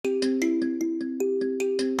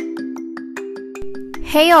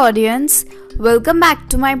Hey audience, welcome back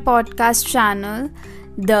to my podcast channel,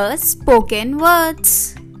 The Spoken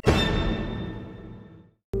Words.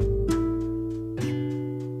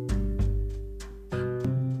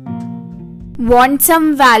 Want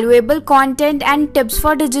some valuable content and tips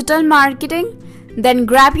for digital marketing? Then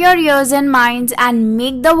grab your ears and minds and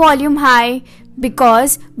make the volume high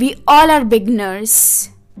because we all are beginners.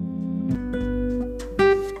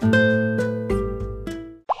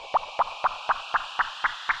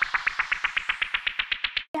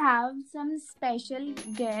 Have some special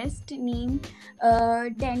guest named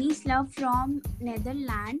Danny Slav from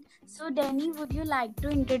Netherlands. So Danny, would you like to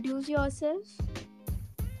introduce yourself?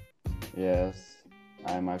 Yes,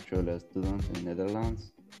 I'm actually a student in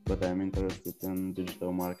Netherlands, but I'm interested in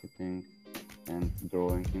digital marketing and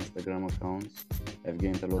growing Instagram accounts. I've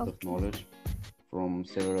gained a lot of knowledge from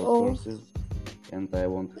several courses, and I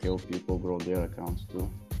want to help people grow their accounts too.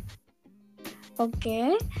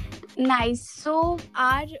 Okay, nice. So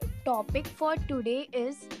our topic for today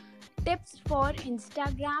is tips for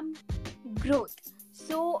Instagram growth.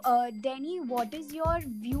 So Danny, what is your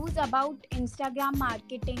views about Instagram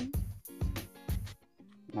marketing?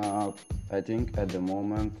 I think at the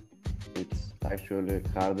moment it's actually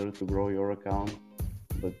harder to grow your account,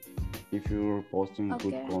 but if you're posting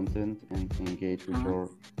good content and engage with your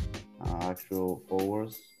actual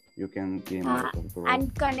followers, you can gain a lot of growth.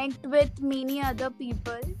 And connect with many other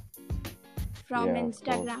people from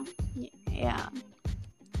Instagram. Yeah.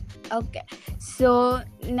 Okay. So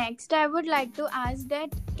next I would like to ask that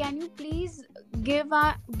can you please give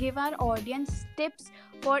our audience tips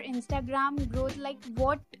for Instagram growth, like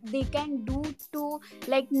what they can do to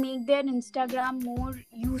like make their Instagram more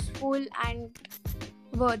useful and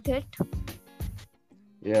worth it?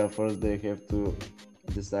 Yeah, first they have to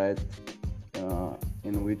decide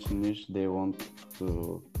in which niche they want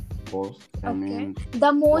to post. I mean,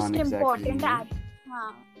 the most important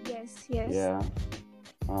yes. Yeah.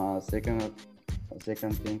 Second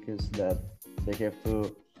thing is that they have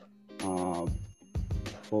to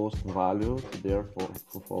post value to their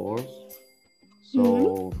followers.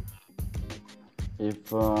 So if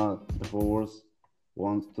the followers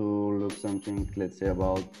want to look something, let's say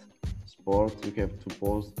about sport, you have to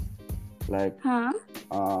post like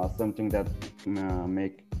something that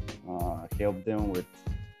make help them with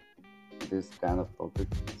this kind of topic,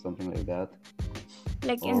 something like that.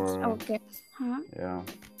 Like Yeah.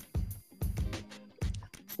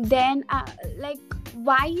 Then like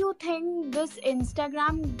why you think this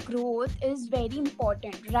Instagram growth is very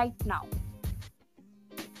important right now?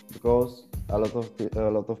 Because a lot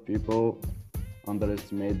of people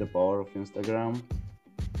underestimate the power of Instagram.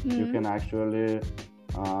 You can actually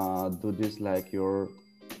do this like your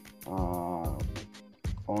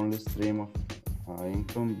only stream of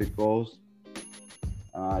income, because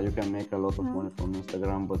you can make a lot of money from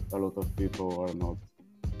Instagram, but a lot of people are not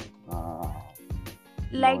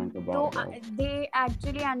knowing about that. They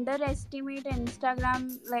actually underestimate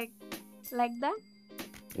Instagram like that.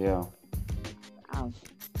 Yeah.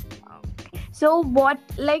 So we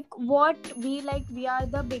are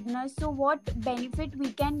the beginners, so what benefit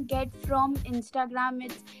we can get from Instagram,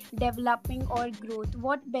 its developing or growth?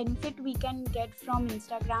 What benefit we can get from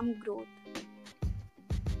Instagram growth?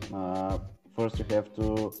 First you have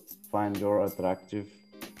to find your attractive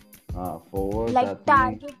followers, like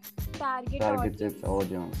targeted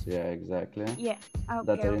audience. Yeah, exactly. Yeah.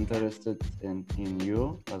 That are interested in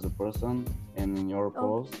you as a person and in your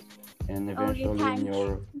post and eventually in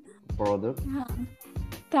your product.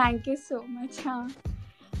 Thank you so much.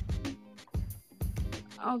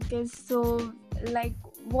 Okay, so like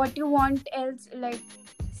what you want else, like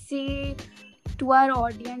say to our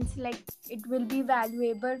audience, like it will be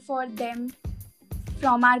valuable for them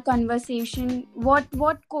from our conversation. What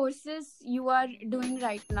courses you are doing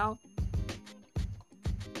right now?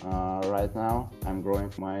 Right now I'm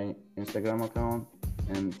growing my Instagram account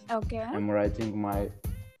and I'm writing my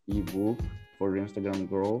ebook for Instagram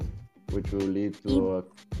growth, which will lead to a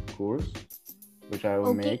course which I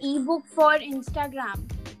will make. Ebook for Instagram.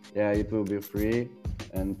 Yeah, it will be free,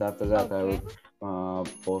 and after that I will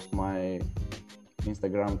post my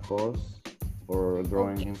Instagram course for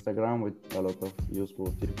growing Instagram with a lot of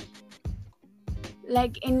useful tips.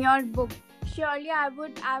 Like in your book, surely I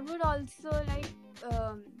would also like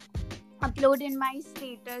upload in my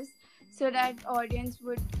status so that audience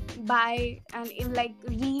would buy and like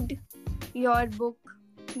read your book,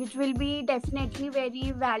 which will be definitely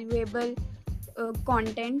very valuable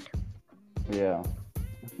content. Yeah,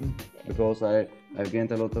 because I've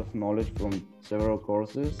gained a lot of knowledge from several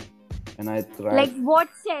courses, and I tried. Like what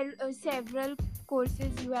several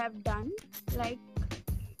courses you have done? Like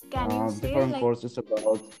Can you say different like courses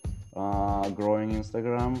about growing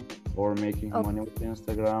Instagram or making oh, money with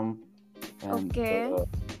Instagram and okay.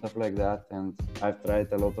 stuff like that. And I've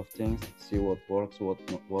tried a lot of things, see what works,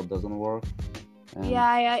 what doesn't work, and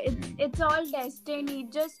Yeah, it's all destiny.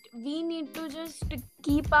 Just we need to just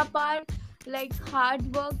keep up our like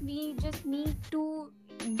hard work. We just need to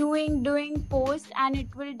doing post, and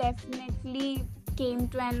it will definitely came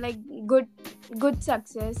to an like good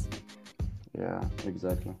success. yeah,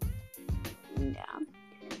 exactly. Yeah.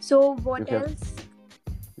 So You what have else?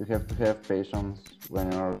 you have to have patience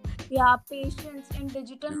when you're Yeah, patience in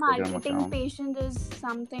digital Instagram marketing. account. Patience is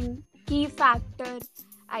something key factor.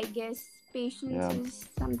 I guess patience Yeah, is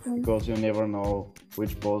something. because you never know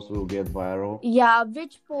which post will get viral. Yeah,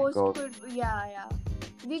 which post Because could, yeah.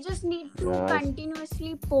 We just need to yeah,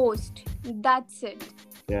 continuously post. That's it.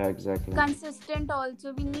 yeah, exactly. Consistent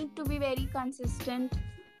also. We need to be very consistent.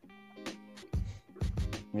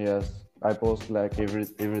 Yes, I post like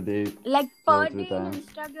every day, Like two or per three day in times.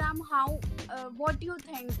 Instagram, what do you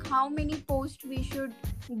think? How many posts we should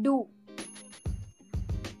do?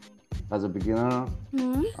 As a beginner,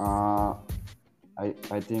 Hmm. uh,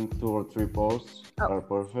 I think 2 or 3 posts Oh, are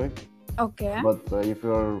perfect. okay. But if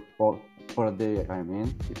you're per day, I mean,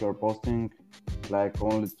 if you're posting like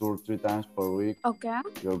only 2 or 3 times per week, Okay.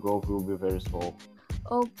 your growth will be very slow.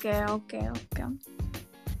 Okay. Okay.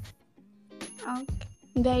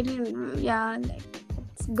 Very, yeah, like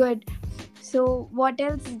it's good. So what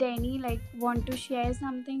else, Danny? Like, want to share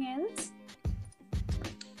something else?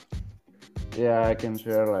 Yeah, I can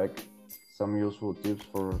share like some useful tips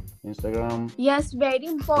for Instagram. Yes, very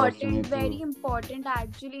First, you important. need Very to, important.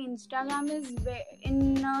 Actually, Instagram is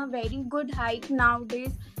in a very good height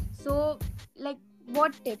nowadays. So, like,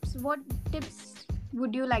 what tips? What tips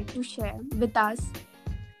would you like to share with us?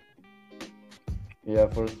 yeah,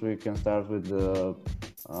 first we can start with the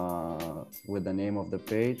name of the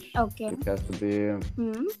page. Okay. It has to be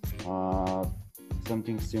Hmm.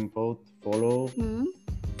 something simple to follow Hmm.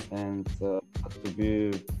 and to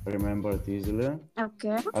be remembered easily.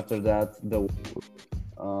 Okay. After that, the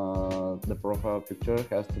profile picture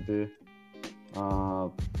has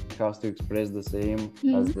to express the same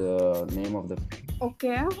Hmm. as the name of the page.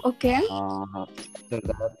 Okay. Okay. After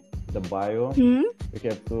that, the bio. Hmm. We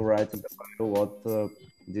have to write in the bio what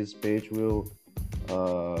this page will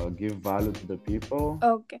give value to the people.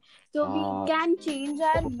 Okay. So we Uh, can change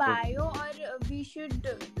our also, bio, or we should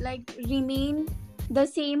like remain the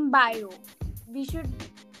same bio. We should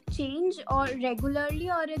change or regularly,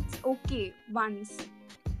 or it's okay once.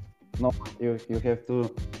 no, uh,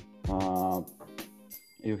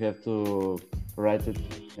 you have to write it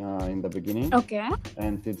in the beginning, Okay.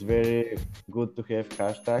 and it's very good to have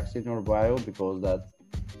hashtags in your bio because that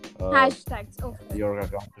Hashtags. Okay. your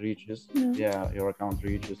account reaches Hmm. your account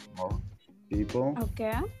reaches more people,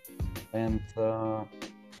 Okay. and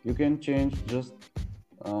you can change just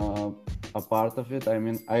a part of it. I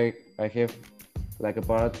mean, I have like a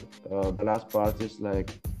part, the last part is like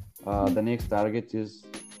the next target is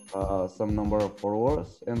some number of followers,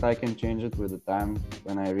 and I can change it with the time.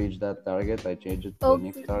 When I reach that target, I change it to the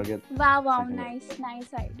next Okay. target, Wow. something like Nice. that. Nice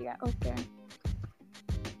idea. Okay.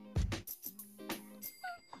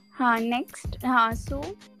 Next. So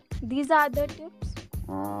these are the tips.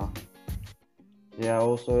 uh, yeah,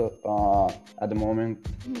 also at the moment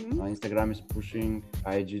Hmm. Instagram is pushing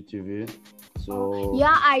IGTV, so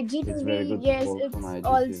Yeah, it's very IGTV. good to Yes, post on it's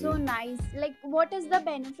also IGTV. nice. Like, what is the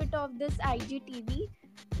benefit of this IGTV?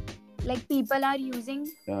 Like, people are using.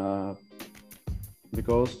 uh,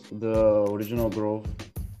 because the original growth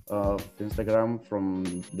of Instagram from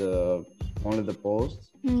the only the posts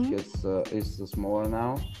Hmm. is smaller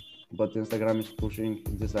now, but Instagram is pushing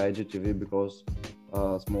this IGTV because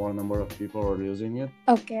a smaller number of people are using it.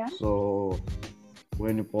 Okay. So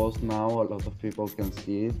when you post now, a lot of people can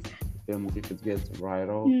see it, and if it gets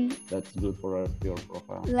viral, Hmm. that's good for your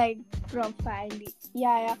profile. Like profile.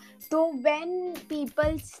 Yeah. So when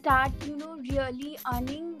people start, really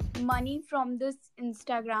earning money from this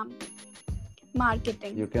Instagram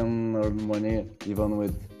marketing. You can earn money even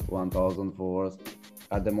with 1,000 followers.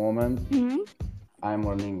 At the moment, Hmm. I'm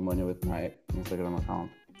earning money with my Instagram account.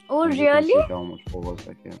 Oh, And you can really? see how much followers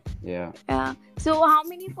I can. Yeah. Yeah. So how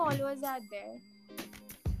many followers are there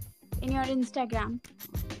in your Instagram?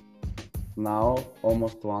 Now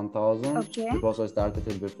almost 1,000. Okay. Because I started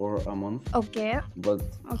it before a month. Okay. But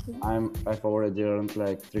Okay. I've already earned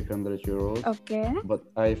like 300 euros. Okay. But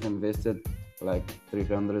I've invested like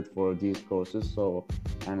 300 for these courses, so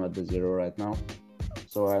I'm at the zero right now.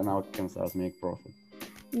 So I now can start make profit.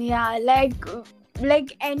 Yeah, like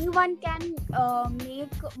like anyone can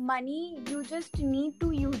make money. You just need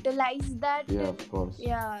to utilize that. Yeah, of course.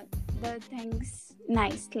 Yeah, the things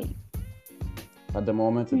nicely. At the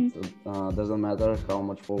moment, it doesn't matter how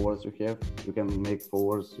much followers you have. You can make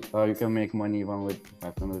followers. You can make money even with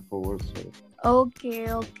 500 followers. So.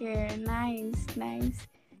 Okay, nice.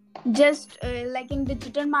 Just like in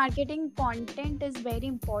digital marketing, content is very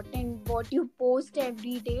important. What you post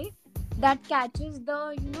every day, that catches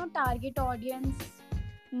the target audience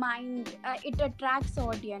mind. It attracts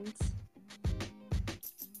audience.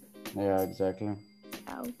 Yeah, exactly.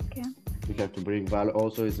 Okay. You have to bring value.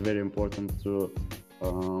 Also, it's very important to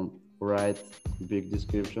write big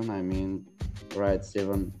description. I mean, write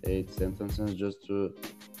 7-8 sentences just to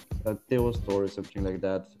tell a story, something like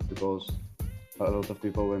that, because a lot of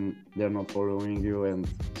people, when they're not following you and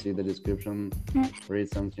see the description, read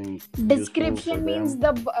something. Description means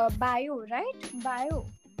the bio, right? Bio.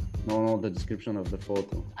 No, the description of the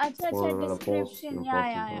photo. Acha, description. Post,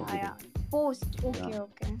 Yeah. Post.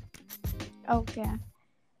 Okay.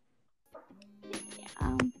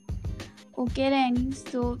 Okay, Rani.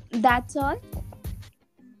 So that's all.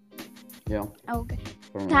 Yeah. Okay.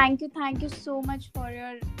 Thank you so much for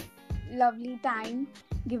your lovely time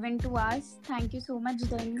given to us. Thank you so much,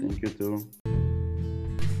 Dhanu. Thank you too.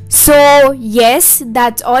 So, yes,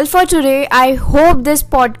 that's all for today. I hope this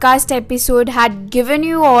podcast episode had given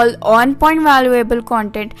you all on point valuable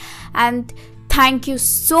content, and thank you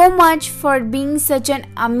so much for being such an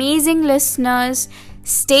amazing listeners.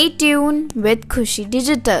 Stay tuned with Khushi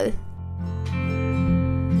Digital.